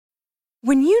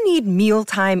When you need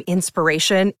mealtime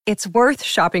inspiration, it's worth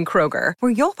shopping Kroger,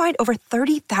 where you'll find over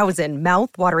 30,000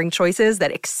 mouth-watering choices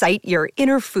that excite your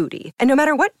inner foodie. And no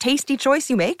matter what tasty choice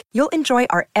you make, you'll enjoy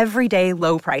our everyday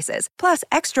low prices, plus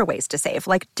extra ways to save,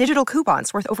 like digital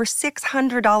coupons worth over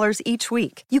 $600 each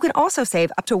week. You can also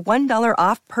save up to $1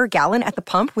 off per gallon at the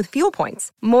pump with fuel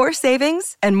points. More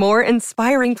savings and more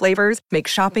inspiring flavors make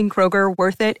shopping Kroger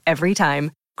worth it every time.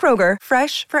 Kroger,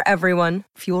 fresh for everyone.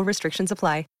 Fuel restrictions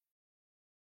apply.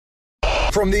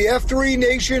 From the F3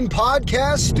 Nation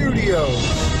podcast studios.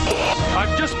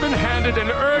 I've just been handed an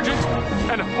urgent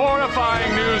and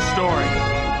horrifying news story.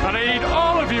 And I need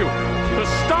all of you to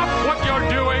stop what you're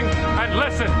doing and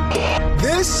listen.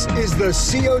 This is the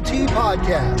COT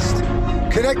Podcast,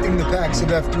 connecting the packs of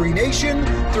F3 Nation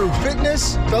through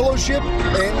fitness, fellowship,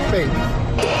 and faith.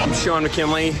 I'm Sean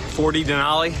McKinley, 40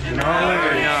 Denali.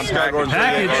 Package.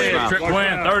 Trip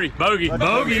win, 30.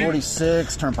 Bogey.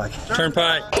 46, Turnpike.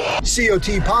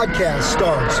 COT Podcast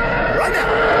starts right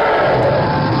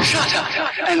now. Shut up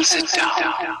and sit down.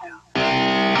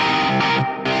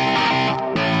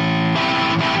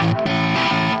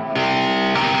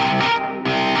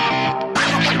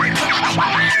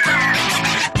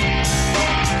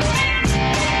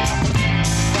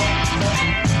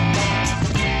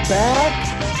 Back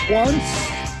once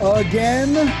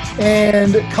again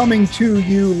and coming to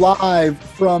you live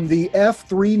from the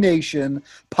F3 Nation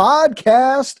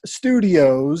podcast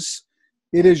studios.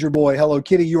 It is your boy, Hello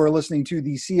Kitty. You are listening to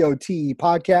the COT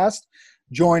podcast.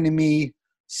 Joining me,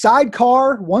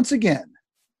 sidecar once again.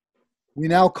 We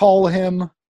now call him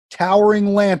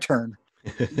Towering Lantern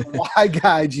in the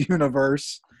Y-Guides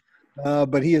universe.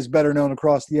 But he is better known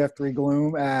across the F3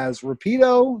 Gloom as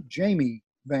Rapido Jamie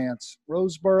Vance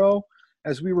Roseboro,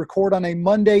 as we record on a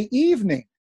Monday evening.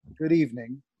 Good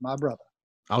evening, my brother.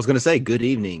 I was going to say good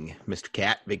evening, Mr.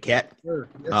 Cat, Big Cat. Sure.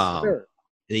 Yes, sir.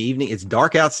 The evening, it's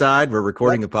dark outside. We're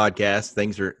recording a podcast.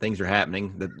 Things are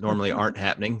happening that normally aren't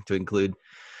happening, to include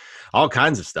all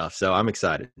kinds of stuff. So I'm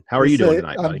excited. How are you doing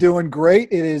tonight, buddy? I'm doing great.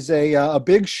 It is a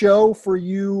big show for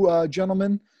you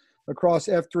gentlemen across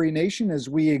F3 Nation, as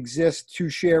we exist to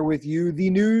share with you the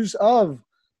news of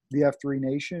the F3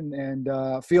 Nation, and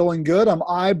feeling good. I'm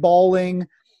eyeballing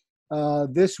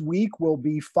this week will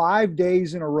be 5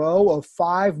 days in a row of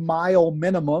 5-mile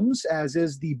minimums, as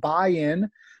is the buy-in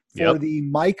for the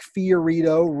Mike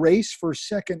Fiorito Race for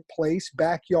Second Place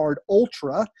Backyard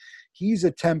Ultra. He's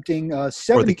attempting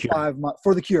 75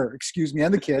 for the cure,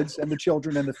 and the kids and the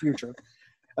children and the future.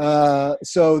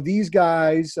 So these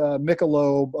guys,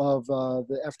 Michelob of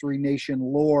the F3 Nation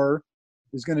lore,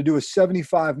 is going to do a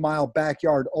 75-mile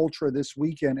backyard ultra this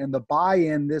weekend, and the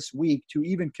buy-in this week to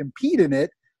even compete in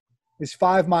it is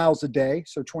 5 miles a day,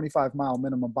 so 25-mile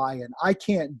minimum buy-in. I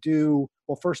can't do –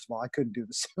 well, first of all, I couldn't do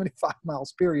the 75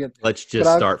 miles, period. Let's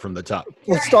just start from the top.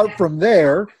 Let's start from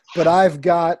there, but I've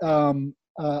got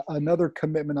another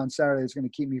commitment on Saturday that's going to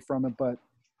keep me from it. But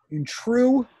in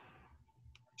true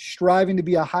striving to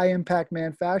be a high-impact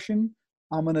man fashion,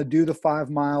 I'm going to do the 5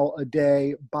 mile a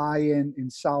day buy-in in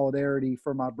solidarity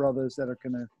for my brothers that are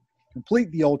going to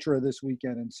complete the ultra this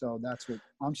weekend. And so that's what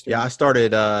I'm still. Yeah, I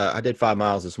started, I did 5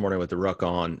 miles this morning with the ruck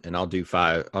on, and I'll do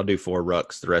 4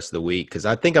 rucks the rest of the week, because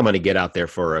I think I'm going to get out there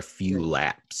for a few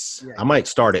laps. I might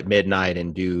start at midnight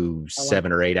and do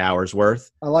 7 or 8 hours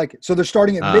worth. I like it. So they're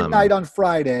starting at midnight on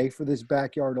Friday for this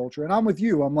backyard ultra. And I'm with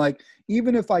you. I'm like,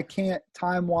 even if I can't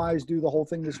time-wise do the whole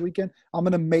thing this weekend, I'm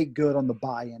going to make good on the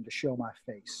buy-in to show my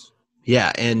face.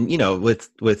 Yeah, and, with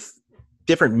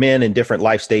different men in different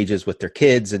life stages with their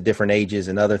kids at different ages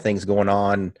and other things going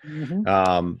on. Mm-hmm.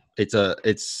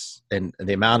 And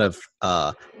the amount of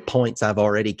points I've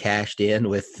already cashed in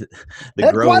with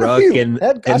the Grow Ruck and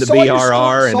the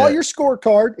BRR. I saw your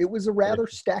scorecard. It was a rather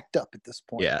stacked up at this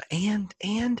point. Yeah. And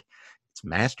it's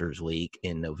Masters week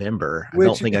in November. I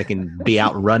don't think I can be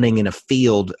out running in a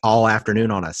field all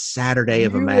afternoon on a Saturday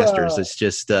of a Masters. It's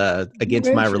just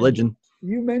against my religion.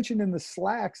 You mentioned in the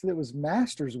Slacks that it was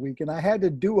Masters week, and I had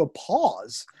to do a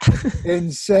pause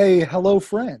and say, hello,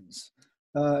 friends,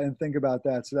 and think about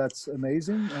that. So that's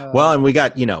amazing. Well, and we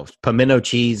got, pimento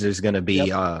cheese is going to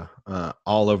be all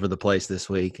over the place this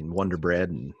week, and Wonder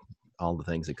Bread and all the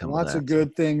things that come with that. Lots of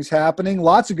good things happening.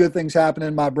 Lots of good things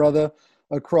happening, my brother,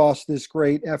 across this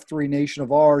great F3 Nation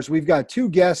of ours. We've got 2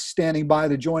 guests standing by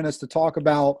to join us to talk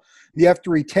about the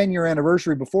F3 10-year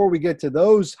anniversary. Before we get to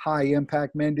those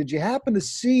high-impact men, did you happen to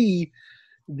see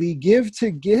the Give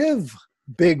to Give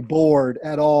big board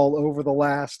at all over the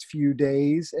last few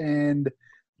days, and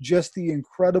just the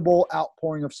incredible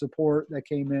outpouring of support that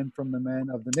came in from the men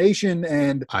of the nation?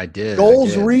 And I did.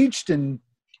 Goals reached and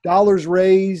dollars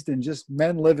raised and just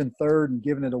men living third and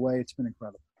giving it away. It's been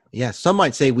incredible. Yeah, some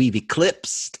might say we've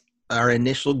eclipsed our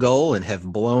initial goal and have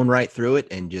blown right through it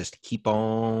and just keep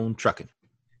on trucking.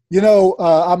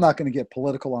 I'm not going to get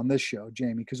political on this show,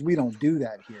 Jamie, because we don't do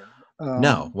that here.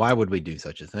 No, why would we do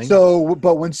such a thing? So,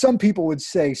 but when some people would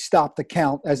say stop the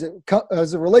count as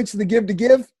it relates to the give to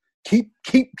give, keep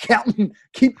counting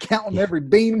every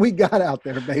bean we got out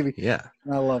there, baby. Yeah,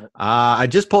 I love it. I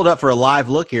just pulled up for a live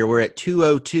look here. We're at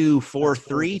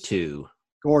 202,432.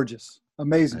 Gorgeous,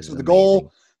 amazing. That So is the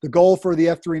amazing. goal for the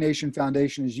F3 Nation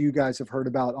Foundation, as you guys have heard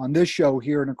about on this show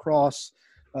here and across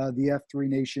the F3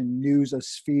 Nation news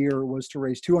sphere, was to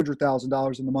raise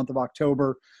 $200,000 in the month of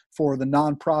October for the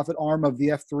nonprofit arm of the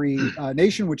F3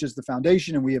 Nation, which is the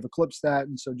foundation, and we have eclipsed that.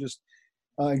 And so just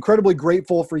incredibly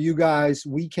grateful for you guys.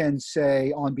 We can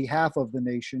say on behalf of the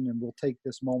nation, and we'll take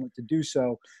this moment to do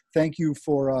so, thank you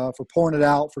for pouring it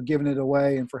out, for giving it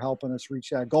away, and for helping us reach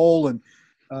that goal. And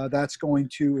that's going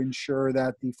to ensure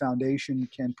that the foundation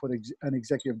can put an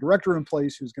executive director in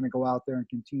place who's going to go out there and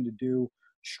continue to do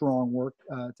strong work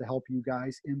to help you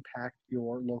guys impact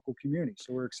your local community.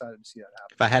 So we're excited to see that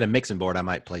happen. If I had a mixing board, I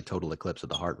might play Total Eclipse of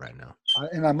the Heart right now.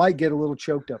 And I might get a little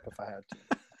choked up if I had to.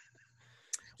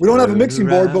 We don't have a mixing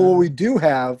board, but what we do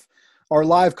have are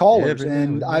live callers.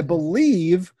 And I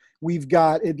believe we've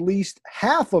got at least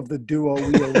half of the duo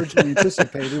we originally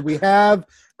anticipated. We have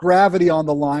Gravity on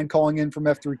the line calling in from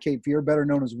F3 Cape Fear, better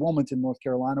known as Wilmington, North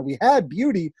Carolina. We had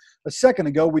Beauty a second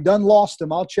ago. We done lost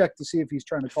him. I'll check to see if he's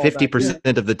trying to call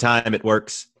 50% of the time it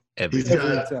works every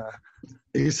time.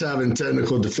 He's having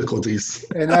technical difficulties.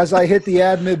 And as I hit the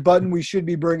admit button, we should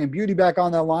be bringing Beauty back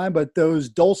on that line. But those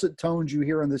dulcet tones you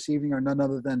hear on this evening are none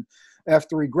other than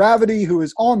F3 Gravity, who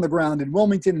is on the ground in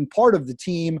Wilmington and part of the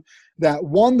team that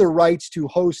won the rights to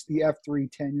host the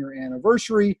F3 10-year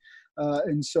anniversary.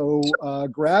 And so,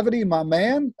 Gravity, my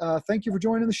man, thank you for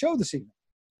joining the show this evening.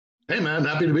 Hey, man,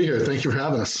 happy to be here. Thank you for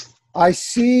having us. I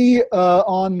see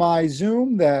on my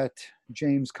Zoom that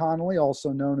James Connolly, also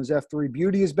known as F3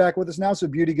 Beauty, is back with us now. So,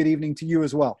 Beauty, good evening to you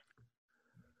as well.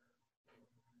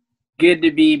 Good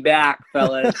to be back,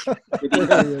 fellas.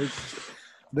 There he is.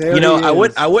 There You know, he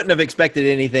is. I wouldn't have expected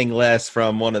anything less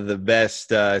from one of the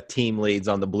best team leads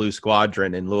on the Blue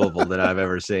Squadron in Louisville that I've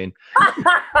ever seen.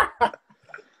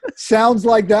 Sounds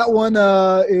like that one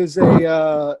is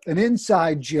an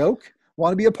inside joke.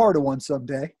 Want to be a part of one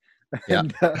someday. Yeah.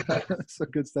 And, so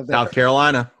good stuff. there. South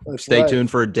Carolina. That's Stay right. tuned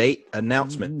for a date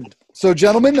announcement. So,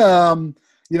 gentlemen,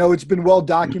 it's been well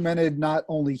documented not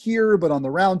only here but on the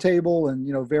roundtable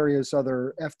and various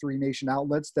other F3 Nation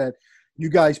outlets that you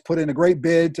guys put in a great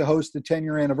bid to host the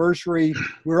 10-year anniversary.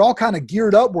 We're all kind of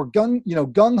geared up. We're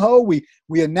gung ho. We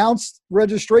announced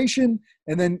registration,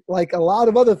 and then like a lot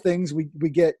of other things, we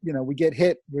get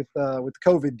hit with the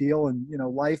COVID deal, and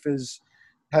life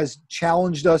has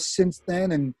challenged us since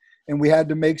then, and we had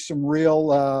to make some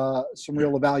real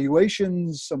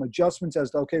evaluations, some adjustments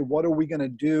as to what are we going to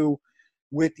do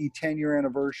with the 10-year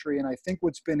anniversary. And I think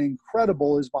what's been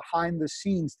incredible is behind the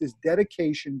scenes this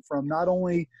dedication from not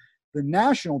only the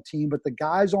national team, but the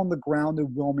guys on the ground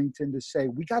in Wilmington to say,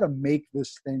 we got to make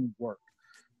this thing work,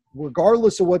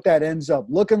 regardless of what that ends up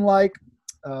looking like.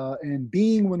 And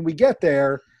being when we get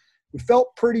there, we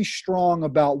felt pretty strong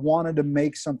about wanting to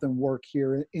make something work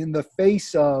here in the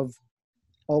face of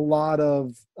a lot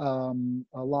of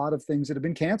things that have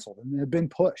been canceled and have been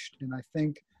pushed. And I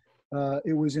think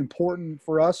it was important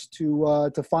for us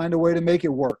to find a way to make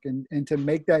it work and to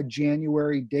make that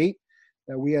January date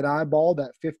that we had eyeballed,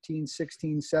 that 15,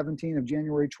 16, 17 of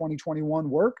January 2021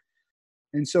 work.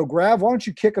 And so, Grav, why don't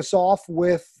you kick us off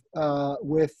with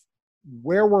where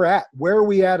we're at? Where are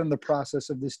we at in the process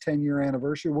of this 10-year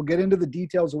anniversary? We'll get into the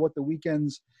details of what the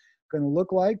weekend's going to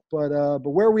look like, but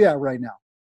where are we at right now?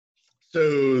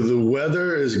 So the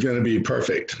weather is going to be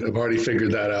perfect. I've already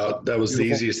figured that out. That was the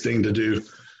easiest thing to do.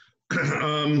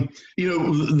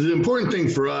 The important thing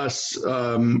for us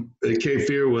at Cape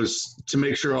Fear was to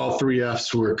make sure all three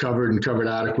Fs were covered and covered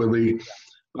adequately.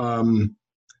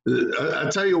 I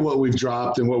tell you what we've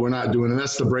dropped and what we're not doing, and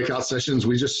that's the breakout sessions.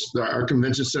 Our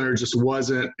convention center just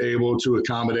wasn't able to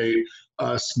accommodate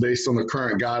us based on the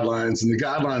current guidelines, and the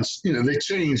guidelines, they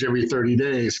change every 30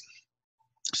 days.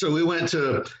 So we went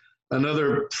to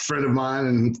another friend of mine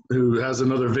and who has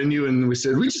another venue, and we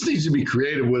said, we just need to be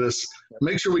creative with us,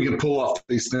 make sure we can pull off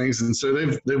these things. And so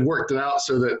they've worked it out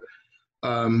so that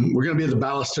we're going to be at the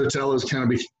Ballast Hotel is kind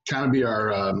of be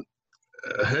our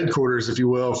headquarters, if you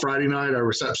will. Friday night, our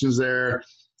reception's there.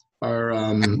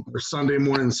 Our Sunday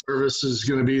morning service is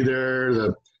going to be there.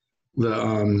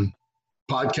 The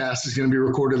podcast is going to be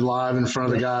recorded live in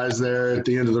front of the guys there at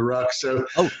the end of the ruck. So,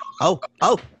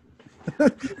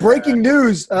 breaking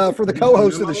news for the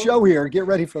co-host of the show here. Get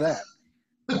ready for that.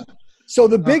 So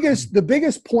the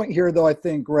biggest point here, though, I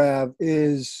think, Grav,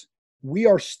 is we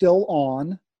are still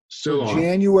on.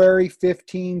 January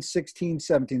 15, 16,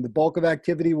 17. The bulk of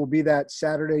activity will be that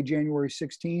Saturday, January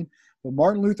 16. The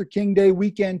Martin Luther King Day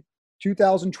weekend,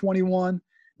 2021.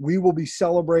 We will be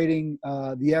celebrating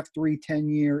the F3 10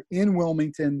 year in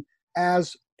Wilmington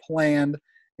as planned.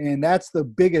 And that's a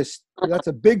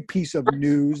big piece of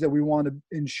news that we want to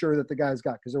ensure that the guys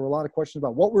got, because there were a lot of questions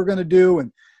about what we're going to do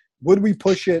and would we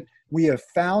push it. We have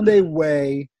found a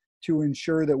way to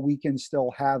ensure that we can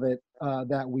still have it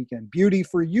that weekend. Beauty,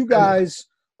 for you guys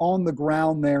on the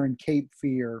ground there in Cape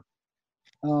Fear,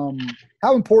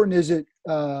 how important is it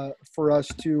for us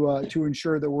to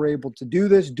ensure that we're able to do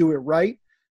this, do it right,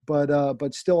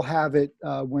 but still have it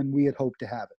when we had hoped to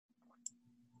have it?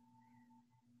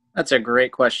 That's a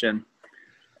great question.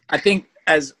 I think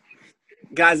as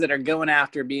guys that are going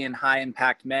after being high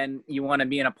impact men, you want to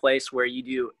be in a place where you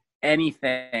do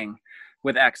anything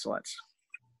with excellence.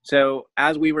 So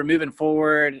as we were moving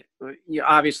forward,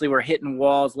 obviously we're hitting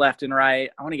walls left and right.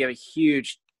 I want to give a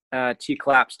huge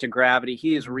T-claps to Gravity.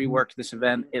 He has reworked this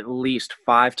event at least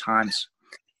 5 times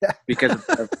because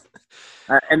of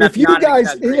and that's, if you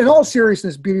guys, in all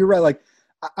seriousness, you're right. Like,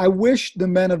 I wish the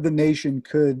men of the nation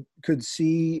could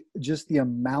see just the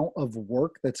amount of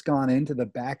work that's gone into the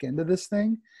back end of this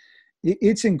thing.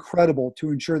 It's incredible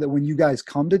to ensure that when you guys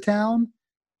come to town,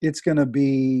 it's going to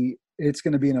be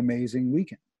an amazing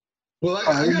weekend. Well,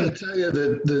 I got to tell you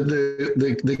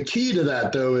that the key to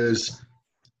that, though, is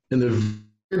in the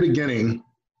very beginning,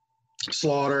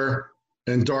 Slaughter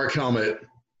and Dark Helmet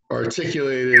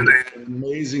articulated an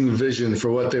amazing vision for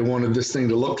what they wanted this thing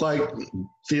to look like,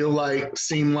 feel like,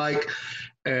 seem like,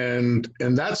 and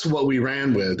that's what we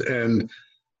ran with. And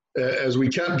as we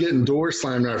kept getting doors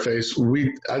slammed in our face,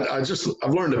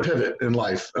 I've learned to pivot in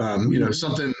life.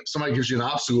 Somebody gives you an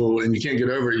obstacle and you can't get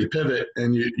over it, you pivot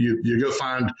and you go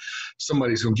find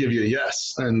somebody who's gonna give you a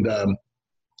yes. And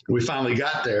we finally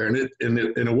got there, and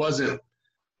it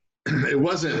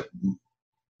wasn't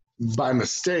by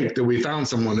mistake that we found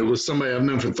someone. It was somebody I've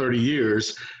known for 30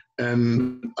 years.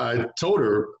 And I told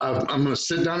her, I'm going to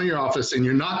sit down in your office and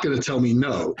you're not going to tell me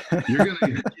no. You're going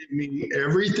to give me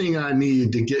everything I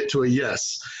need to get to a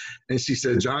yes. And she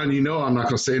said, John, I'm not going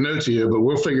to say no to you, but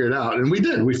we'll figure it out. And we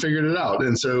did. We figured it out.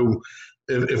 And so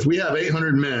if we have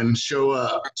 800 men show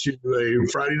up to a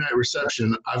Friday night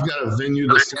reception, I've got a venue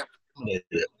that's going to accommodate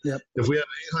it. Yep. If we have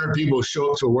 800 people show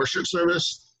up to a worship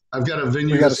service, I've got a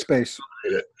venue. We got a space.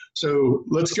 It. So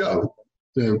let's go.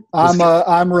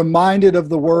 I'm reminded of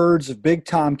the words of Big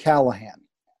Tom Callahan.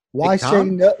 Why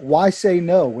say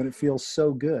no when it feels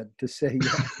so good to say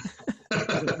yes?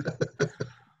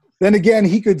 Then again,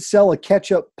 he could sell a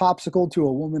ketchup popsicle to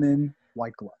a woman in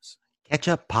white gloves.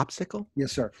 Ketchup popsicle?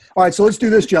 Yes, sir. All right, so let's do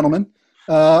this, gentlemen.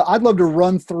 I'd love to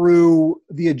run through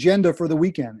the agenda for the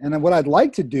weekend. And what I'd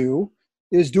like to do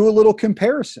is do a little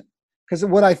comparison. Because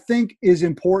what I think is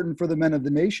important for the men of the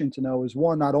nation to know is,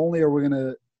 one, not only are we going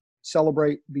to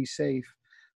celebrate, be safe,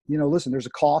 listen, there's a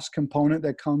cost component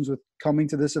that comes with coming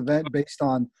to this event based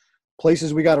on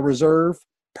places we got to reserve,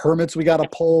 permits we got to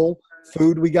pull,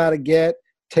 food we got to get,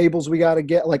 tables we got to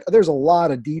get. Like, there's a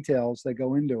lot of details that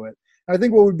go into it. And I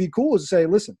think what would be cool is to say,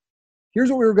 listen, here's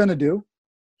what we were going to do.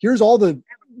 Here's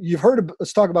you've heard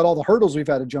us talk about all the hurdles we've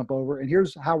had to jump over, and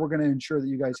here's how we're going to ensure that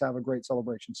you guys have a great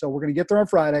celebration. So we're going to get there on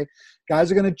Friday.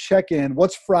 Guys are going to check in.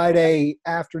 What's Friday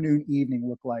afternoon, evening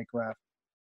look like, Raph?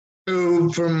 So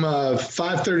from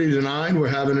 5:30 to 9, we're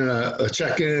having a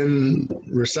check-in,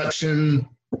 reception,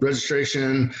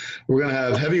 registration. We're going to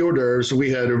have heavy hors d'oeuvres.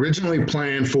 We had originally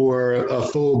planned for a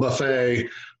full buffet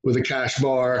with a cash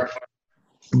bar,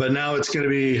 but now it's going to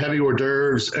be heavy hors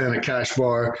d'oeuvres and a cash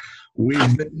bar.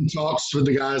 We've been in talks with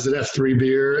the guys at F3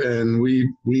 Beer, and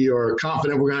we are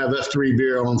confident we're going to have F3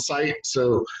 Beer on site.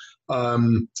 So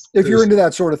if you're into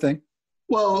that sort of thing.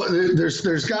 Well,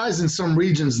 there's guys in some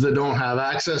regions that don't have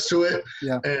access to it,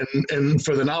 yeah. And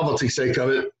for the novelty sake of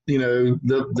it,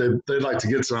 they'd like to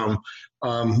get some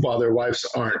while their wives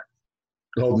aren't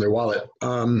holding their wallet.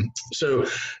 So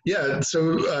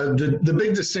the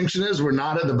big distinction is we're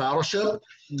not at the Battleship,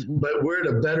 mm-hmm. but we're at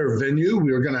a better venue.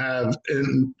 We were going to have, at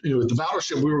the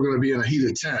Battleship, we were going to be in a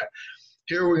heated tent.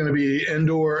 Here we're going to be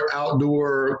indoor,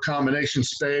 outdoor combination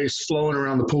space, flowing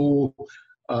around the pool.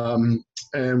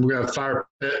 And we're going to have fire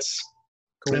pits,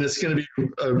 cool. And it's going to be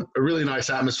a really nice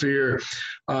atmosphere.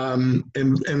 And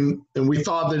we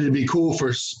thought that it'd be cool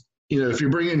for, if you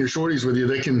bring in your shorties with you,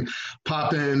 they can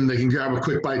pop in, they can grab a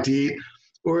quick bite to eat.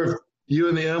 or if you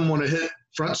and the M want to hit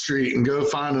Front Street and go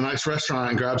find a nice restaurant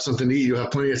and grab something to eat, you'll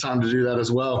have plenty of time to do that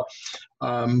as well.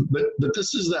 But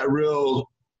this is that real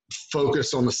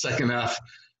focus on the second F.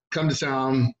 Come to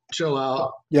town, chill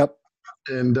out. Yep.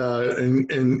 And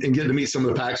get to meet some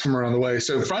of the packs from around the way.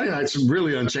 So Friday night's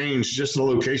really unchanged, just the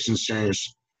location's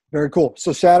changed. Very cool.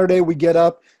 So Saturday we get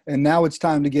up, and now it's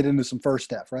time to get into some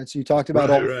first F, right? So you talked about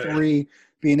all three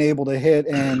being able to hit,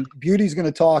 and Beauty's going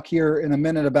to talk here in a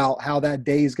minute about how that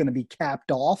day is going to be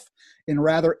capped off in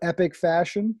rather epic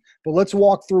fashion. But let's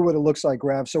walk through what it looks like,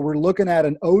 Grav. So we're looking at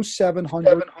an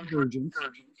 0700 Convergence.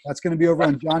 That's going to be over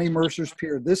on Johnny Mercer's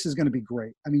Pier. This is going to be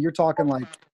great. I mean, you're talking like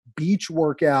beach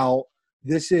workout.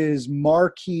 This is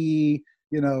marquee,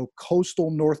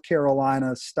 coastal North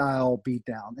Carolina style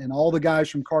beatdown. And all the guys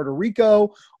from Carter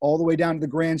Rico all the way down to the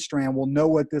Grand Strand will know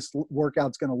what this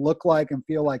workout's going to look like and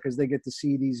feel like as they get to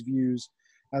see these views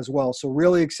as well. So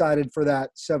really excited for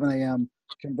that 7 a.m.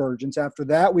 Convergence. After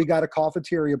that, we got a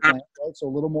cafeteria plant, right? So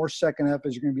a little more second F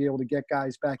as you're going to be able to get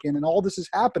guys back in. And all this is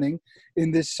happening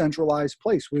in this centralized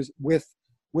place with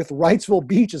Wrightsville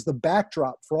Beach as the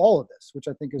backdrop for all of this, which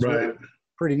I think is really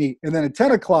pretty neat. And then at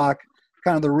 10 o'clock,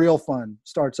 kind of the real fun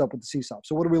starts up with the Seesaw.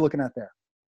 So what are we looking at there?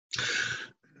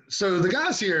 So the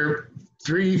guys here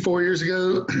 3-4 years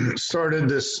ago started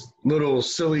this little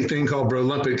silly thing called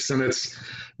Brolympics, and it's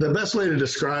the best way to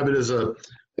describe it is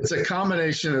it's a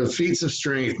combination of feats of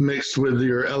strength mixed with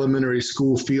your elementary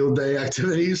school field day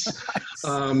activities.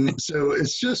 So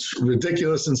it's just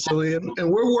ridiculous and silly, and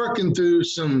we're working through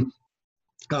some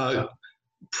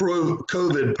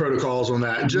pro-COVID protocols on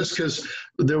that, just because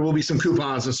there will be some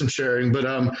coupons and some sharing.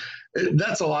 But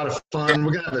that's a lot of fun.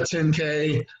 We're going to have a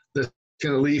 10K that's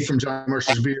going to leave from John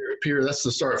Mercer's Pier. That's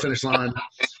the start-finish line.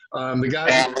 The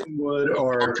guys at Greenwood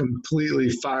are completely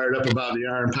fired up about the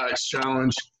Iron Packs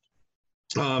Challenge.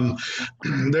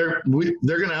 They're going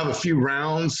to have a few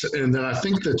rounds, and then I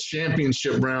think the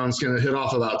championship round's going to hit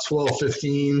off about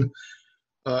 12:15.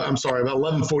 About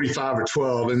 11:45 or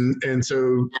 12, and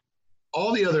so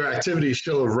all the other activities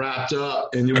still have wrapped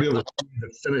up, and you'll be able to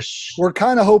finish. We're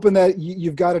kind of hoping that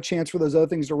you've got a chance for those other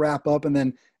things to wrap up, and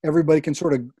then everybody can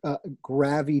sort of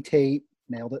gravitate.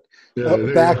 Nailed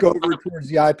it. Back over towards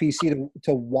the IPC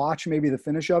to watch maybe the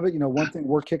finish of it. One thing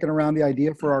we're kicking around the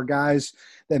idea for our guys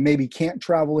that maybe can't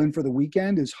travel in for the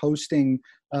weekend is hosting,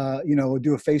 do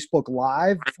a Facebook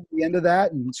Live at the end of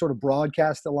that and sort of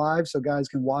broadcast it live so guys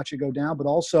can watch it go down. But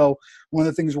also one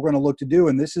of the things we're going to look to do,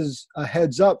 and this is a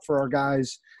heads up for our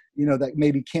guys, that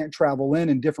maybe can't travel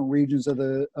in different regions of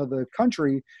the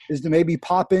country, is to maybe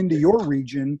pop into your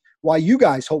region while you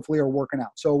guys hopefully are working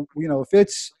out. So, if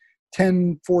it's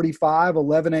 10:45,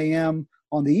 11 a.m.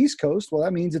 on the East Coast, well,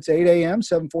 that means it's 8 a.m.,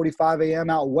 7:45 a.m.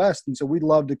 out west. And so we'd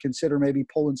love to consider maybe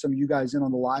pulling some of you guys in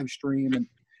on the live stream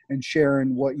and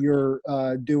sharing what you're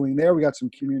doing there. We got some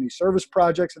community service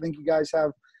projects I think you guys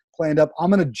have planned up. We're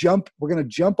going to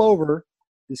jump over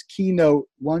this keynote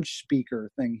lunch speaker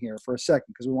thing here for a second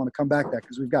because we want to come back to that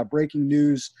because we've got breaking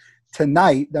news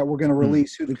tonight that we're going to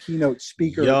release who the keynote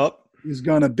speaker is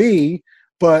going to be.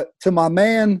 But to my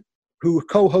man who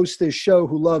co-hosts this show,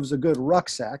 who loves a good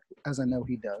rucksack, as I know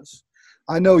he does,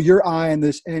 I know you're eyeing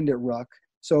this end at Ruck.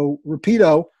 So,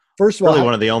 Rapido, first of all, really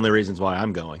one of the only reasons why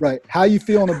I'm going. Right. How you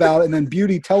feeling about it? And then,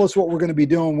 Beauty, tell us what we're going to be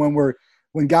doing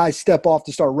when guys step off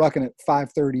to start rucking at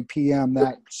 5:30 p.m.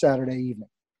 that Saturday evening.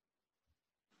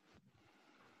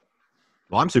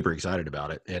 Well, I'm super excited about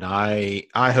it, and I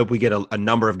hope we get a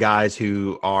number of guys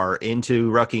who are into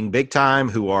rucking big time,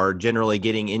 who are generally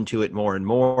getting into it more and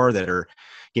more, that are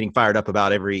getting fired up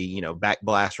about every back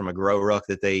blast from a grow ruck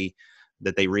that they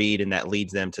read, and that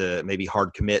leads them to maybe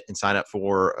hard commit and sign up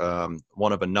for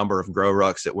one of a number of grow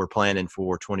rucks that we're planning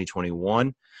for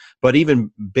 2021. But even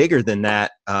bigger than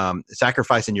that,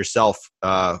 sacrificing yourself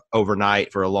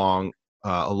overnight for a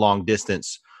long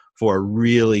distance for a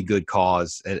really good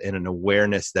cause and an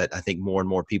awareness that I think more and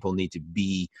more people need to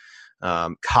be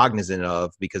cognizant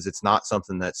of, because it's not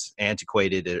something that's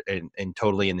antiquated and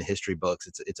totally in the history books.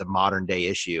 It's a modern day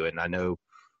issue. And I know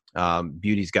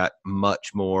Beauty's got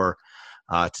much more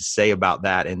to say about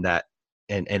that,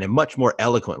 and much more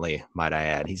eloquently, might I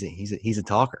add. He's a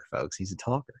talker, folks. He's a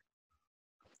talker.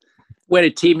 Way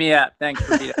to tee me up. Thanks,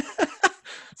 Rita.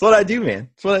 That's what I do, man.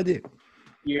 That's what I do.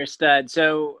 You're a stud.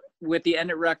 So with the End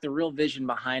at Ruck, the real vision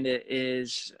behind it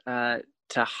is to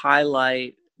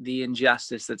highlight the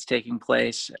injustice that's taking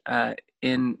place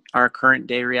in our current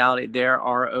day reality. There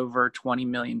are over 20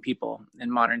 million people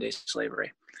in modern day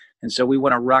slavery. And so we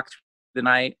want to ruck the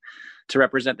night to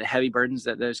represent the heavy burdens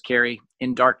that those carry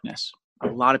in darkness. a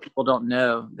lot of people don't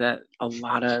know that a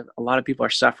lot of people are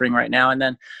suffering right now. And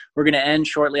then we're going to end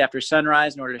shortly after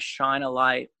sunrise in order to shine a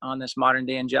light on this modern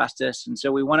day injustice. And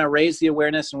so we want to raise the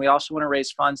awareness, and we also want to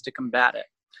raise funds to combat it.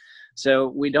 So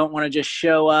we don't want to just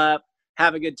show up,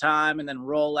 have a good time, and then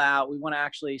roll out. We want to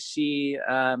actually see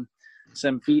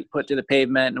some feet put to the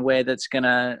pavement in a way that's going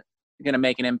to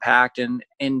make an impact. And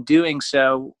in doing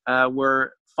so,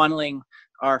 we're funneling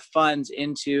our funds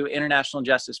into International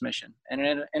Justice Mission.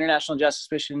 And International Justice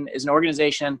Mission is an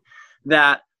organization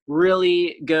that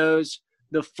really goes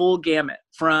the full gamut,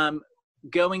 from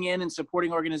going in and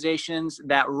supporting organizations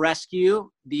that rescue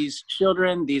these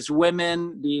children, these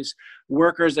women, these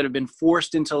workers that have been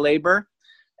forced into labor,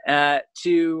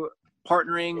 to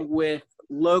partnering with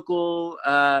local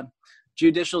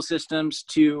judicial systems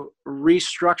to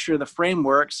restructure the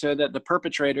framework so that the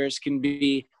perpetrators can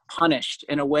be punished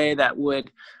in a way that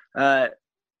would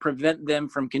prevent them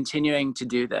from continuing to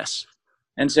do this.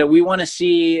 And so we want to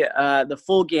see the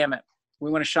full gamut. We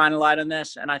want to shine a light on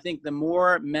this. And I think the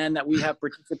more men that we have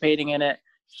participating in it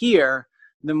here,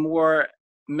 the more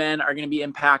men are going to be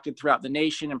impacted throughout the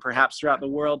nation and perhaps throughout the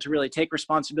world to really take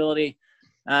responsibility,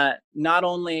 not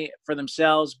only for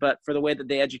themselves, but for the way that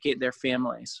they educate their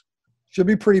families. Should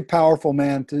be pretty powerful,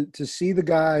 man, to see the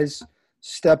guys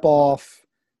step off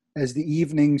as the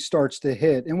evening starts to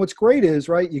hit. And what's great is,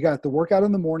 right, you got the workout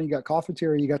in the morning, you got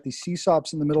cafeteria, you got these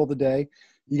CSOPs in the middle of the day,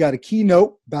 you got a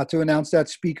keynote, about to announce that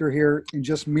speaker here in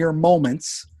just mere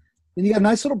moments. Then you got a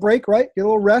nice little break, right? Get a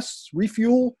little rest,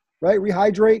 refuel, right?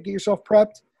 Rehydrate, get yourself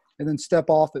prepped, and then step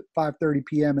off at 5:30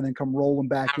 p.m. and then come rolling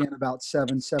back in about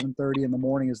 7:30 in the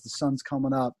morning as the sun's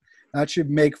coming up. That should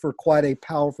make for quite a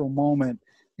powerful moment.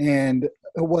 And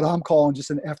what I'm calling just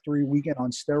an F3 weekend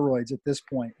on steroids at this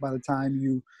point. By the time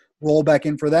you roll back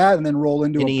in for that and then roll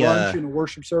into a brunch and a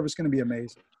worship service, going to be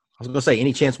amazing. I was going to say,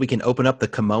 any chance we can open up the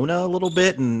kimono a little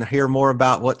bit and hear more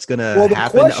about what's going to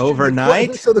happen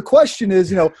overnight? So the question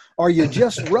is, are you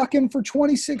just rucking for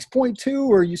 26.2,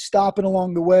 or are you stopping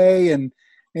along the way and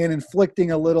inflicting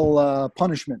a little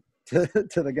punishment to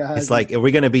the guys? It's like, are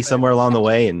we going to be somewhere along the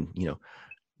way and,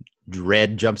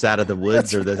 Red jumps out of the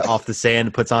woods or off the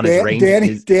sand, puts on his rain.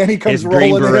 Danny comes his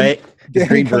green beret. His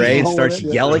green beret starts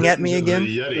in. yelling at me again.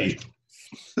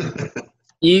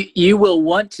 You will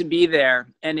want to be there,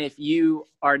 and if you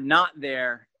are not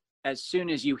there, as soon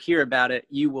as you hear about it,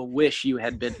 you will wish you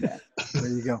had been there. There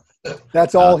you go.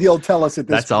 That's all he'll tell us at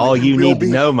this point. That's all you need to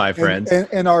know, my friends.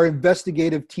 And our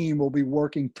investigative team will be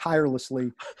working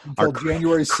tirelessly until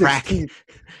January 16th.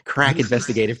 Crack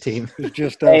investigative team. It's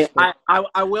just us. Hey,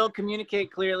 I will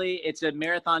communicate clearly. It's a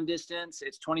marathon distance.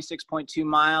 It's 26.2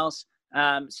 miles.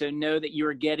 So know that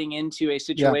you're getting into a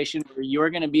situation where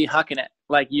you're going to be hucking it.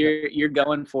 Like you're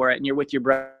going for it, and you're with your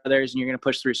brothers, and you're going to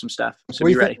push through some stuff. So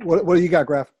be ready. What do you got,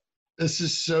 Graf? This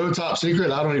is so top secret.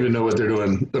 I don't even know what they're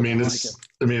doing. I mean,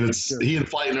 he and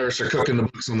Flight Nurse are cooking the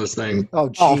books on this thing.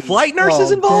 Oh, Flight Nurse is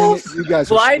involved? You guys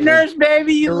Flight Nurse,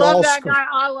 baby. You love that guy.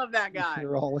 I love that guy.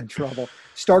 You're all in trouble.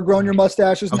 Start growing your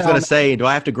mustaches now. I was going to say, do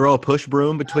I have to grow a push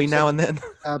broom between now and then?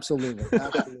 Absolutely.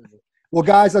 Well,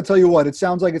 guys, I'll tell you what, it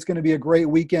sounds like it's going to be a great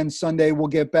weekend. Sunday, we'll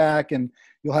get back and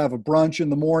you'll have a brunch in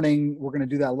the morning. We're going to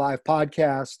do that live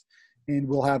podcast, and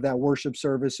we'll have that worship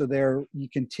service. So there you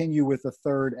continue with the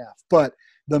third F. But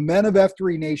the men of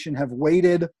F3 Nation have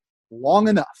waited long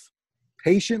enough,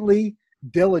 patiently,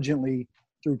 diligently,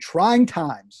 through trying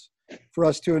times for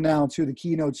us to announce who the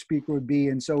keynote speaker would be.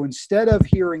 And so instead of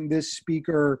hearing this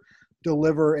speaker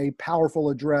deliver a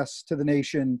powerful address to the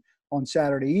nation on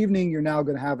Saturday evening, you're now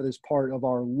going to have it as part of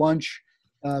our lunch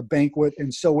banquet.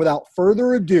 And so without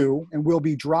further ado, and we'll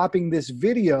be dropping this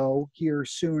video here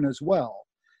soon as well,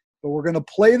 but we're going to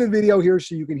play the video here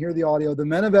so you can hear the audio. The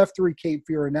men of F3 Cape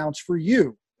Fear announce for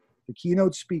you the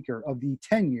keynote speaker of the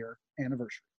 10-year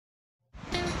anniversary.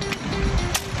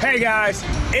 Hey guys,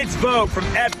 it's Vogue from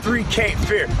F3 Cape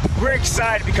Fear. We're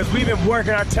excited because we've been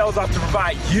working our tails off to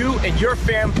provide you and your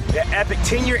family the epic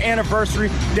 10-year anniversary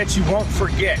that you won't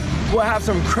forget. We'll have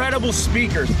some incredible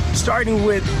speakers, starting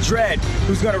with Dredd,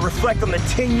 who's going to reflect on the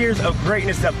 10 years of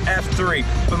greatness of F3.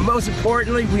 But most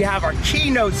importantly, we have our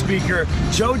keynote speaker,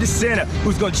 Joe DeSena,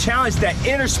 who's going to challenge that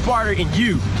inner Spartan in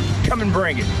you. Come and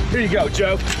bring it. Here you go,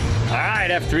 Joe. All right,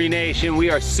 F3 Nation,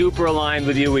 we are super aligned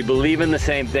with you. We believe in the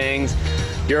same things.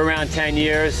 You're around 10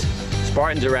 years.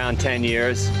 Spartan's around 10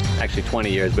 years. Actually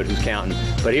 20 years, but who's counting?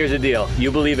 But here's the deal. You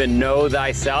believe in know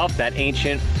thyself, that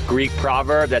ancient Greek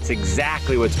proverb. That's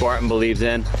exactly what Spartan believes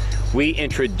in. We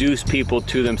introduce people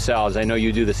to themselves. I know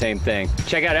you do the same thing.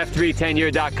 Check out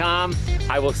f310year.com.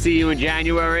 I will see you in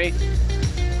January.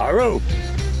 Aru!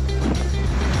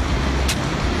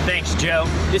 Thanks, Joe.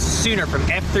 This is Sooner from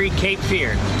F3 Cape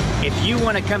Fear. If you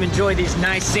want to come enjoy these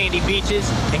nice sandy beaches,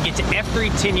 then get to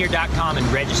f3tenure.com and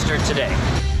register today.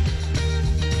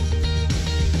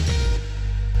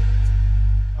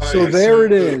 So there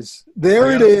it is.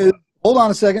 There it is. Hold on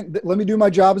a second. Let me do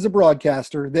my job as a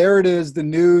broadcaster. There it is, the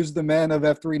news the men of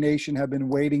F3 Nation have been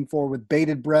waiting for with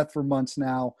bated breath for months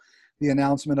now. The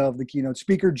announcement of the keynote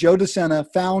speaker, Joe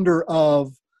DeSena, founder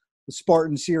of the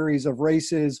Spartan series of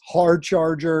races, Hard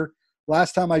Charger.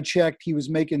 Last time I checked, he was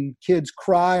making kids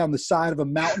cry on the side of a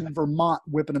mountain in Vermont,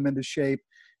 whipping them into shape,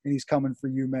 and he's coming for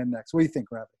you men next. What do you think,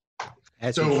 Ravi?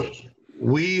 So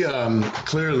we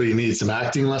clearly need some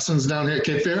acting lessons down here at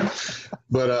Cape Fear,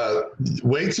 but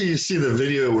wait till you see the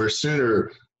video where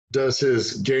Sooner does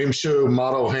his game show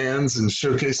model hands and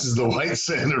showcases the white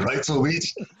sand at Wrightsville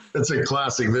Beach. It's a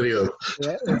classic video.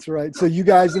 Yeah, that's right. So you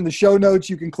guys in the show notes,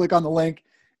 you can click on the link,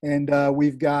 and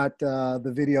we've got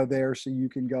the video there, so you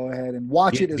can go ahead and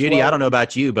watch it as Beauty, well. I don't know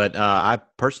about you, but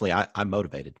I'm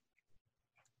motivated.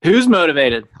 Who's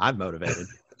motivated? I'm motivated.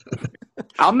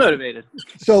 I'm motivated.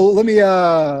 So let me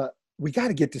we got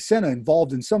to get DeSena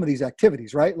involved in some of these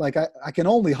activities, right? Like I can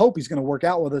only hope he's going to work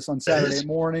out with us on Saturday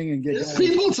morning and get going.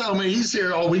 People tell me he's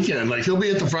here all weekend. Like he'll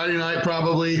be at the Friday night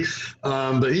probably,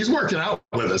 but he's working out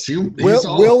with us.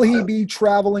 Will he be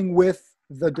traveling with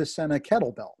the DeSena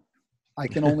kettlebell? I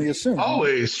can only assume.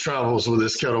 Always travels with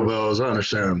his kettlebells. I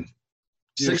understand.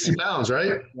 60 pounds,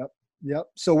 right? Yep.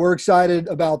 So we're excited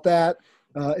about that.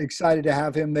 Excited to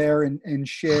have him there and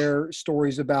share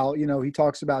stories about, he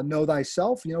talks about know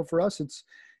thyself. For us,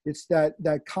 it's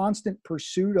that constant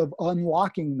pursuit of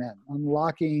unlocking men,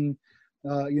 unlocking,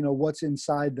 what's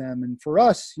inside them. And for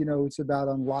us, it's about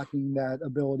unlocking that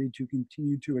ability to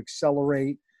continue to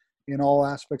accelerate in all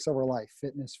aspects of our life,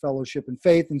 fitness, fellowship, and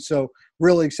faith. And so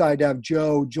really excited to have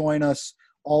Joe join us.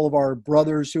 All of our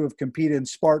brothers who have competed in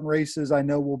Spartan races, I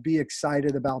know, will be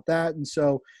excited about that. And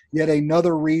so yet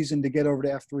another reason to get over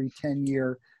to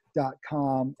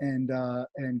f3tenure.com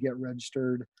and get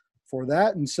registered for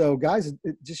that. And so, guys,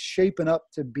 it's just shaping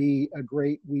up to be a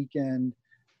great weekend.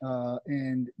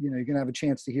 And, you're going to have a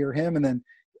chance to hear him and then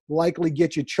likely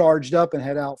get you charged up and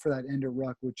head out for that end of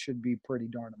ruck, which should be pretty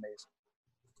darn amazing.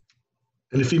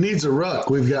 And if he needs a ruck,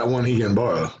 we've got one he can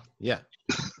borrow. Yeah,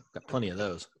 got plenty of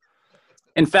those.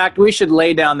 In fact, we should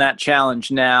lay down that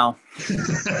challenge now.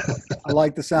 I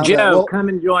like the sound Joe, of that. Well, come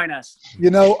and join us.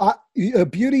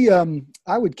 Beauty,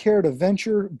 I would care to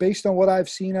venture, based on what I've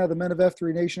seen out of the men of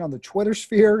F3 Nation on the Twitter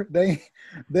sphere,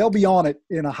 they'll be on it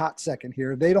in a hot second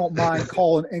here. They don't mind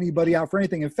calling anybody out for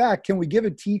anything. In fact, can we give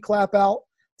a T-clap out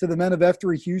to the men of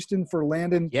F3 Houston for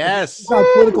landing? Yes. It's not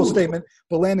a political statement,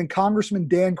 but landing Congressman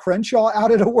Dan Crenshaw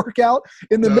out at a workout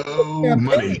in the middle of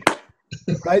money.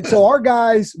 Right. So our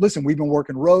guys, listen, we've been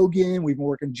working Rogan, we've been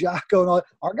working Jocko, and all.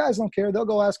 Our guys don't care. They'll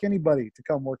go ask anybody to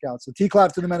come work out. So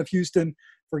T-clap to the men of Houston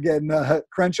for getting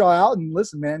Crenshaw out. And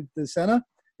listen, man, DeSena,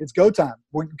 it's go time.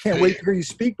 We can't wait to hear you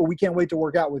speak, but we can't wait to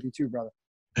work out with you too, brother.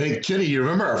 Hey, Kitty, you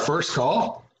remember our first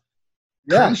call?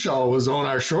 Yeah. Crenshaw was on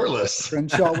our short list.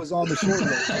 Crenshaw was on the short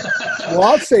list. Well,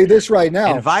 I'll say this right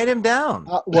now. Invite him down.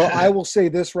 I will say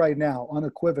this right now,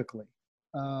 unequivocally.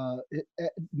 It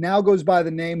now goes by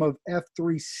the name of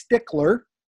F3 Stickler,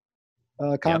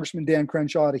 Congressman Dan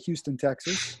Crenshaw out of Houston,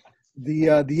 Texas.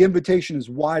 The invitation is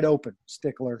wide open,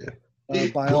 Stickler,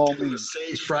 by all means.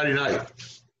 Stage Friday night.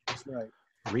 That's right.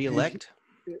 Re-elect?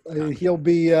 He'll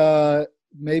be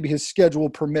maybe his schedule will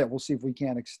permit. We'll see if we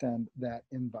can extend that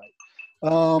invite.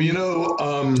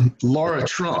 Laura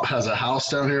Trump has a house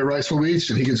down here at Wrightsville Beach,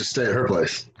 and he can just stay at her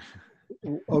place.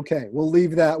 Okay, we'll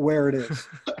leave that where it is.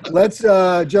 Let's,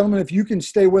 gentlemen, if you can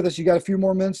stay with us, you got a few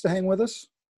more minutes to hang with us?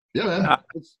 Yeah, man.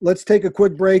 Let's take a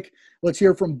quick break. Let's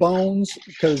hear from Bones,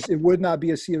 because it would not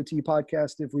be a COT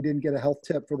podcast if we didn't get a health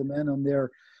tip for the men on their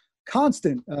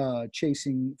constant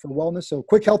chasing for wellness. So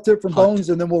quick health tip from Bones,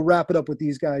 and then we'll wrap it up with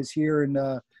these guys here, and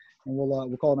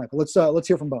we'll call it a night. But let's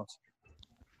hear from Bones.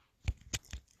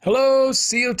 Hello,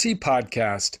 COT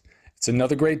podcast. It's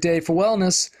another great day for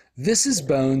wellness. This is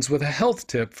Bones with a health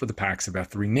tip for the PAX of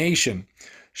F3 Nation.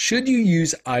 Should you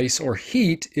use ice or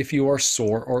heat if you are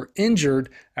sore or injured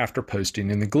after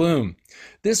posting in the Gloom?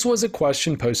 This was a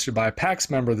question posted by a PAX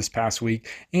member this past week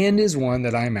and is one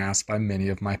that I am asked by many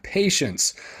of my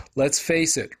patients. Let's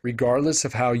face it, regardless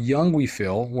of how young we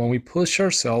feel, when we push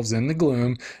ourselves in the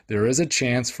Gloom, there is a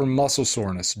chance for muscle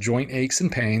soreness, joint aches and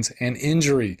pains, and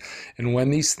injury. And when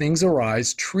these things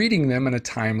arise, treating them in a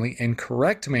timely and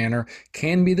correct manner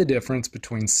can be the difference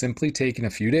between simply taking a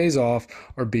few days off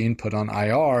or being put on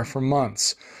IR for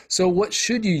months. So what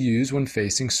should you use when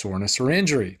facing soreness or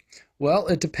injury? Well,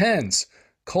 it depends.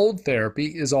 Cold therapy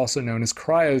is also known as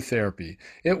cryotherapy.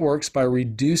 It works by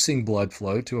reducing blood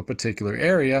flow to a particular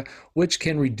area, which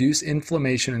can reduce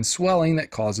inflammation and swelling that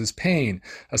causes pain,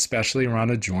 especially around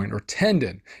a joint or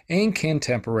tendon, and can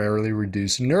temporarily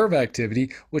reduce nerve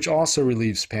activity, which also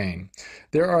relieves pain.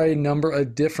 There are a number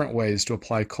of different ways to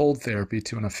apply cold therapy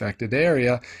to an affected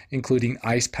area, including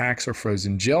ice packs or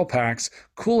frozen gel packs,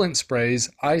 coolant sprays,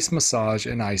 ice massage,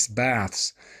 and ice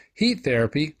baths. Heat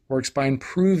therapy works by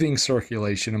improving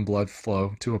circulation and blood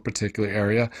flow to a particular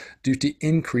area due to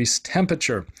increased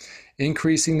temperature.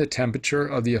 Increasing the temperature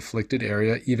of the afflicted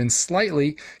area even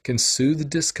slightly can soothe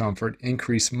discomfort,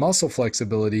 increase muscle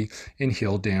flexibility, and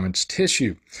heal damaged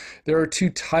tissue. There are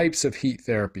two types of heat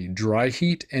therapy, dry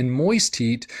heat and moist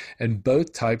heat, and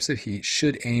both types of heat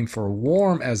should aim for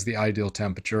warm as the ideal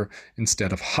temperature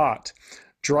instead of hot.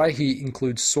 Dry heat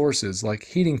includes sources like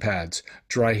heating pads,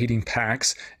 dry heating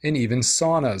packs, and even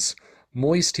saunas.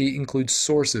 Moist heat includes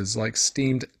sources like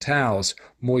steamed towels,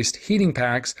 moist heating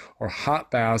packs, or hot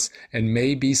baths, and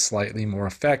may be slightly more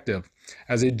effective.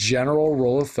 As a general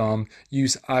rule of thumb,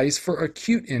 use ice for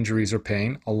acute injuries or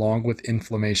pain, along with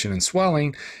inflammation and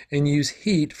swelling, and use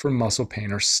heat for muscle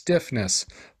pain or stiffness.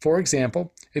 For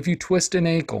example, if you twist an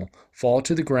ankle, fall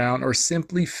to the ground, or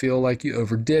simply feel like you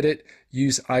overdid it,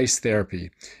 use ice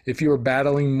therapy. If you are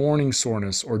battling morning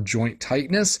soreness or joint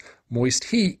tightness, moist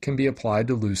heat can be applied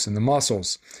to loosen the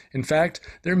muscles. In fact,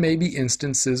 there may be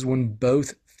instances when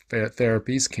both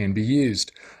therapies can be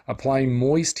used. Applying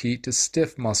moist heat to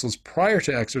stiff muscles prior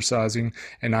to exercising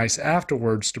and ice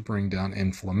afterwards to bring down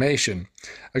inflammation.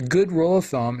 A good rule of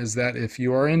thumb is that if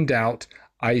you are in doubt,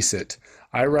 ice it.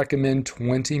 I recommend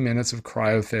 20 minutes of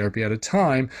cryotherapy at a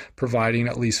time, providing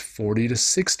at least 40 to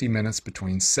 60 minutes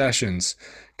between sessions.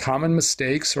 Common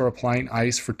mistakes are applying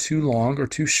ice for too long or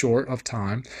too short of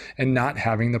time and not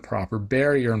having the proper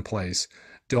barrier in place.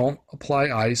 Don't apply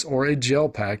ice or a gel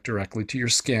pack directly to your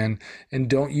skin, and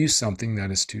don't use something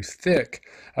that is too thick.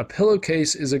 A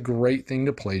pillowcase is a great thing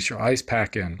to place your ice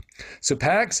pack in. So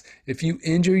packs, if you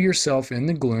injure yourself in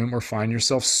the gloom or find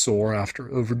yourself sore after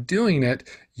overdoing it,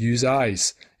 use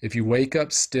ice. If you wake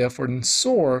up stiff or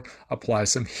sore, apply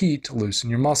some heat to loosen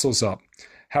your muscles up.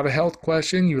 Have a health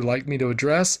question you would like me to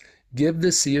address? Give the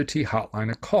COT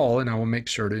hotline a call, and I will make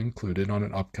sure to include it on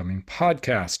an upcoming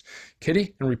podcast.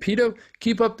 Kitty and Rapido,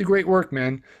 keep up the great work,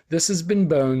 man. This has been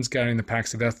Bones guiding the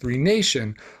Pax of F3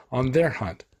 Nation on their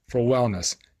hunt for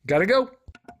wellness. Gotta go.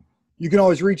 You can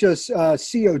always reach us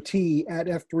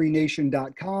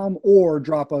COT@f3nation.com or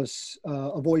drop us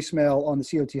a voicemail on the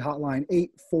COT hotline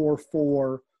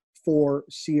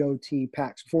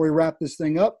 844-4COT-PAX. Before we wrap this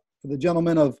thing up, for the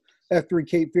gentlemen of F3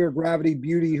 Cape Fear, Gravity,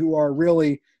 Beauty, who are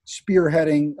really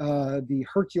spearheading the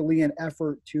Herculean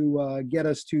effort to get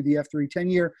us to the F3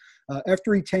 10-year.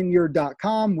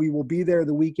 F310year.com. We will be there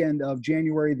the weekend of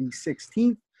January the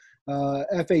 16th.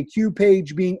 FAQ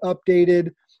page being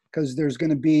updated because there's going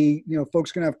to be,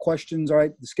 folks going to have questions. All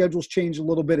right, the schedule's changed a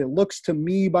little bit. It looks to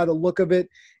me, by the look of it,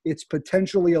 it's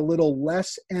potentially a little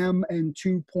less M and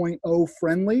 2.0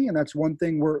 friendly, and that's one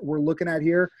thing we're looking at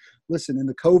here. Listen, in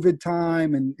the COVID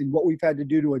time and what we've had to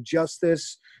do to adjust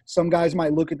this, some guys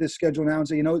might look at this schedule now and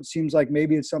say, it seems like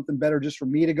maybe it's something better just for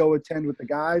me to go attend with the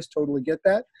guys. Totally get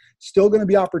that. Still going to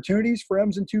be opportunities for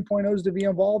M's and 2.0s to be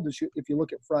involved if you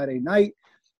look at Friday night.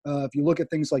 If you look at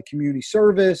things like community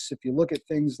service, if you look at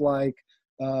things like,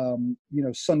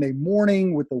 Sunday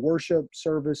morning with the worship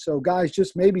service. So guys,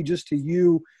 just to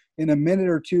you in a minute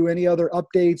or two, any other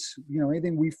updates,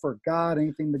 anything we forgot,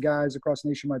 anything the guys across the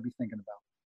nation might be thinking about?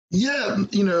 Yeah.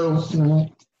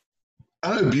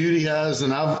 I know Beauty has,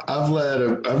 and I've led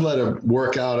a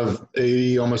workout of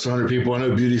 80, almost 100 people. I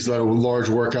know Beauty's led a large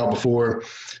workout before,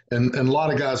 and a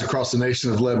lot of guys across the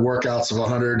nation have led workouts of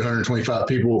 100, 125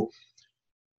 people.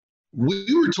 We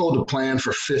were told to plan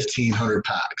for 1,500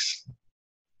 packs.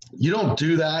 You don't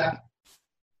do that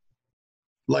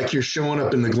like you're showing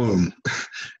up in the gloom.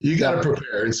 You got to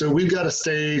prepare. And so we've got a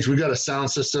stage, we've got a sound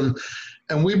system,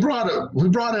 and we brought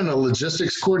in a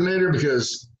logistics coordinator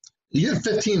because you get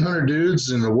 1,500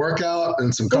 dudes in a workout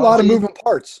and some coffee. A lot of moving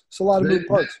parts. It's a lot of moving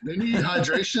parts. They need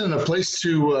hydration and a place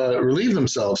to relieve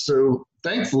themselves. So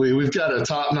thankfully, we've got a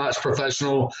top-notch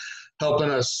professional helping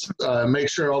us make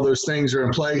sure all those things are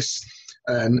in place.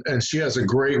 And she has a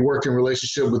great working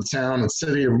relationship with the town and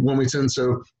city of Wilmington.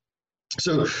 So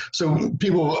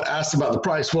people asked about the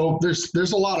price. Well,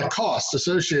 there's a lot of cost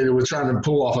associated with trying to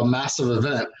pull off a massive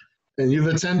event. And you've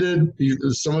attended,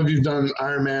 some of you've done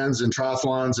Ironmans and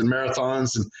triathlons and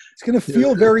marathons. And it's going to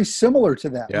feel very similar to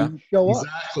that yeah. when you show up.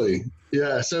 Exactly.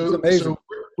 Yeah. So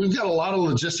we've got a lot of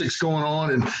logistics going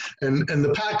on, and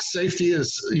the pack safety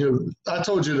is, I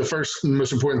told you the first and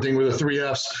most important thing with the 3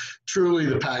 Fs, truly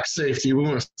the pack safety. We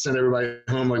want to send everybody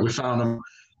home like we found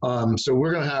them. So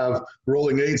we're going to have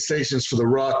rolling aid stations for the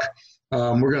ruck.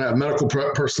 We're going to have medical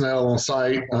personnel on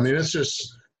site. I mean,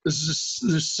 there's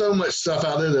so much stuff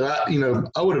out there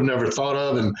that I would have never thought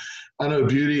of. And I know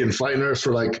Beauty and Flight Nurse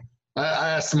were like, I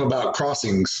asked them about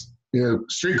crossings,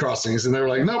 street crossings, and they were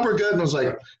like, no, we're good. And I was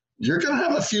like, you're going to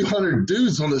have a few hundred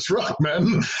dudes on this ruck,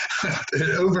 man,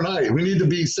 overnight. We need to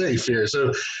be safe here.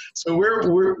 So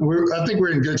I think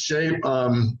we're in good shape.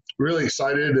 Really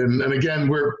excited. And again,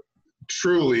 we're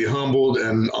truly humbled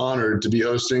and honored to be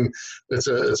hosting. It's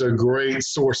a great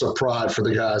source of pride for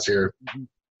the guys here.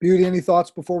 Beauty, any thoughts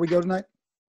before we go tonight?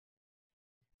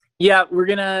 Yeah, we're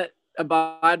going to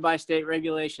abide by state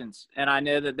regulations. And I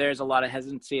know that there's a lot of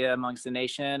hesitancy amongst the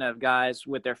nation of guys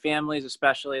with their families,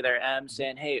 especially their M's,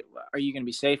 saying, hey, are you going to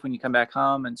be safe when you come back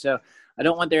home? And so I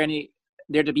don't want there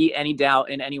to be any doubt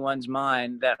in anyone's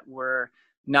mind that we're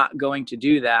not going to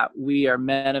do that. We are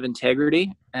men of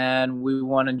integrity, and we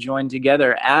want to join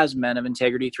together as men of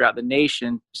integrity throughout the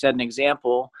nation, set an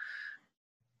example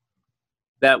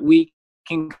that we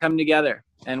can come together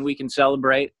and we can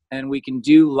celebrate and we can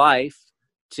do life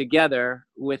together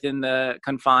within the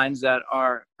confines that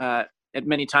are at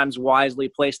many times wisely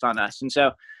placed on us. And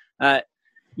so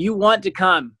you want to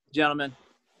come, gentlemen.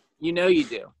 You know you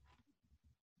do.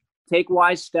 Take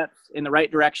wise steps in the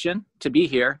right direction to be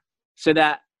here so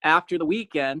that after the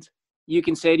weekend, you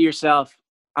can say to yourself,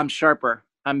 I'm sharper,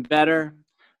 I'm better.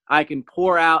 I can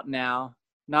pour out now,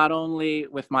 not only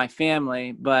with my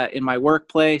family, but in my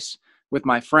workplace, with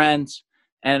my friends,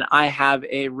 and I have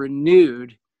a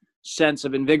renewed sense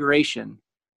of invigoration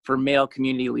for male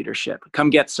community leadership. Come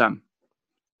get some.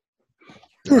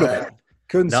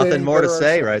 Couldn't Nothing more to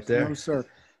say right there. No, sir.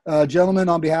 Gentlemen,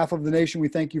 on behalf of the nation, we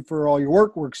thank you for all your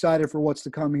work. We're excited for what's to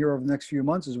come here over the next few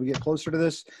months as we get closer to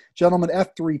this. Gentlemen,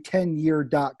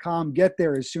 F310year.com. Get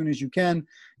there as soon as you can.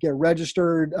 Get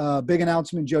registered. Big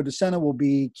announcement, Joe DeSena will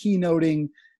be keynoting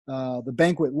the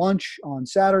banquet lunch on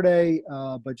Saturday,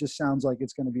 but just sounds like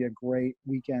it's going to be a great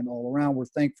weekend all around. We're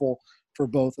thankful for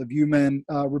both of you men.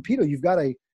 Rapido, you've got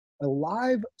a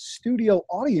live studio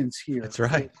audience here. That's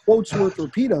right. Quotesworth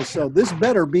Rapido. So this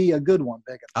better be a good one,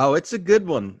 Biggin. Oh, it's a good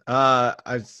one.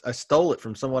 I stole it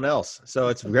from someone else, so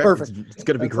it's perfect. It's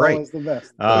going to be That's great. always the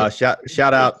best.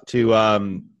 Shout out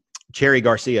to Cherry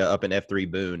Garcia up in F3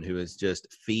 Boone, who is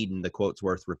just feeding the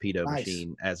Quotesworth Rapido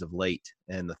machine as of late,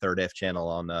 and the Third F channel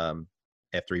on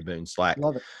F3 Boone Slack.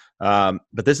 Love it.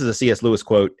 But this is a C.S. Lewis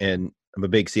quote, and I'm a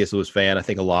big C.S. Lewis fan. I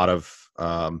think a lot of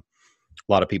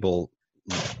people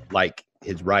like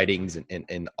his writings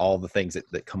and all the things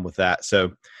that come with that.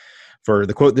 So for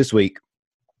the quote this week,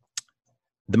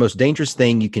 the most dangerous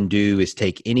thing you can do is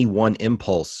take any one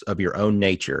impulse of your own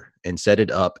nature and set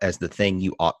it up as the thing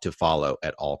you ought to follow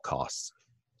at all costs.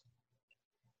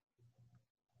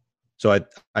 So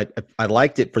I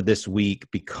liked it for this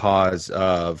week because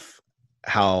of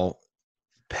how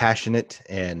passionate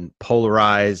and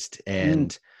polarized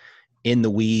and in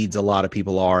the weeds a lot of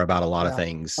people are about a lot of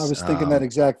things. I was thinking that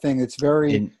exact thing. It's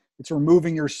it's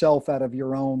removing yourself out of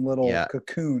your own little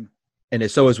cocoon. And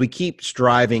so as we keep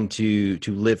striving to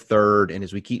live third, and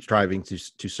as we keep striving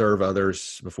to serve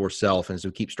others before self, and as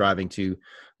we keep striving to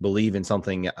believe in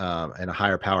something and a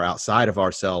higher power outside of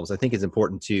ourselves, I think it's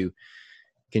important to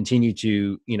continue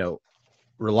to,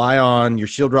 rely on your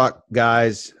Shield Rock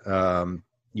guys, I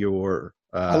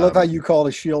love how you call it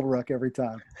a Shield Rock every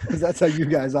time, because that's how you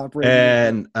guys operate.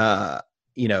 And,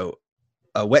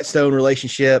 a Whetstone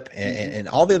relationship and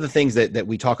all the other things that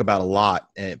we talk about a lot,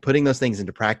 and putting those things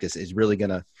into practice is really going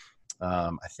to,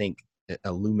 I think,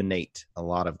 illuminate a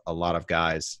lot of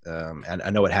guys. And I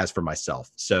know it has for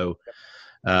myself. So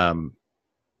thought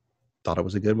it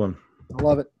was a good one. I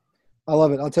love it.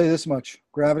 I'll tell you this much.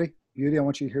 Gravity, Beauty, I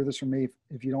want you to hear this from me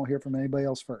if you don't hear from anybody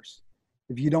else first.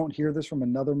 If you don't hear this from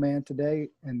another man today,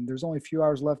 and there's only a few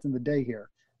hours left in the day here,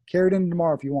 carry it into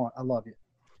tomorrow if you want. I love you.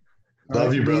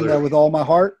 Love you, brother. I mean that with all my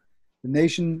heart. The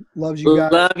nation loves you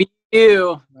guys. Love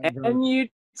you. And you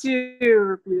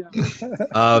too.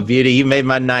 Beauty, you made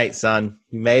my night, son.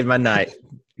 You made my night.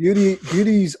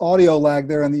 Beauty's audio lag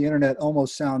there on the internet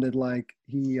almost sounded like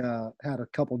he had a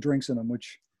couple drinks in him,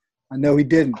 which I know he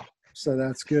didn't. So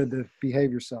that's good to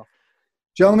behave yourself.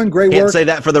 Gentlemen, great work. Can't say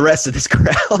that for the rest of this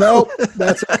crowd. Nope,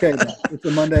 that's okay. It's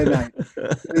a Monday night.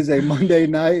 It is a Monday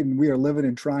night, and we are living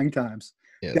in trying times.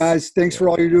 Yes. Guys, thanks for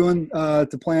all you're doing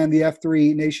to plan the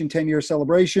F3 Nation 10-year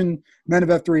celebration. Men of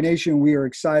F3 Nation, we are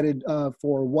excited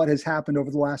for what has happened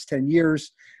over the last 10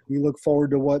 years. We look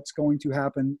forward to what's going to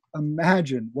happen.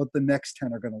 Imagine what the next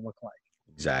 10 are going to look like.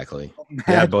 Exactly.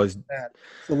 Imagine yeah, boys. that.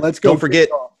 So let's go.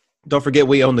 Don't forget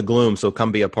we own the Gloom, so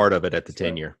come be a part of it at the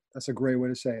 10-year. That's a great way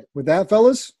to say it. With that,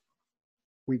 fellas,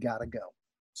 we got to go.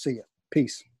 See ya.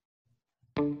 Peace.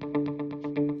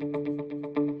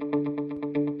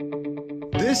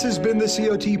 This has been the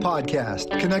COT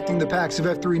Podcast, connecting the Pax of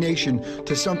F3 Nation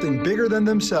to something bigger than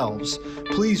themselves.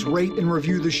 Please rate and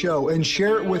review the show and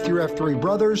share it with your F3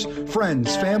 brothers,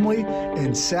 friends, family,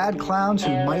 and sad clowns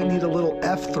who might need a little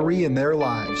F3 in their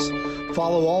lives.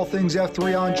 Follow all things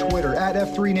F3 on Twitter at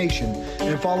F3 Nation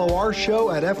and follow our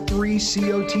show at F3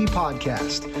 COT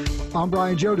Podcast. I'm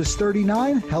Brian Jodas,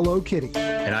 39, Hello Kitty.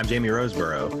 And I'm Jamie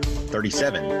Roseborough,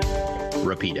 37,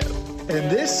 Rapido. And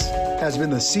this has been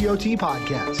the COT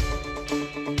Podcast.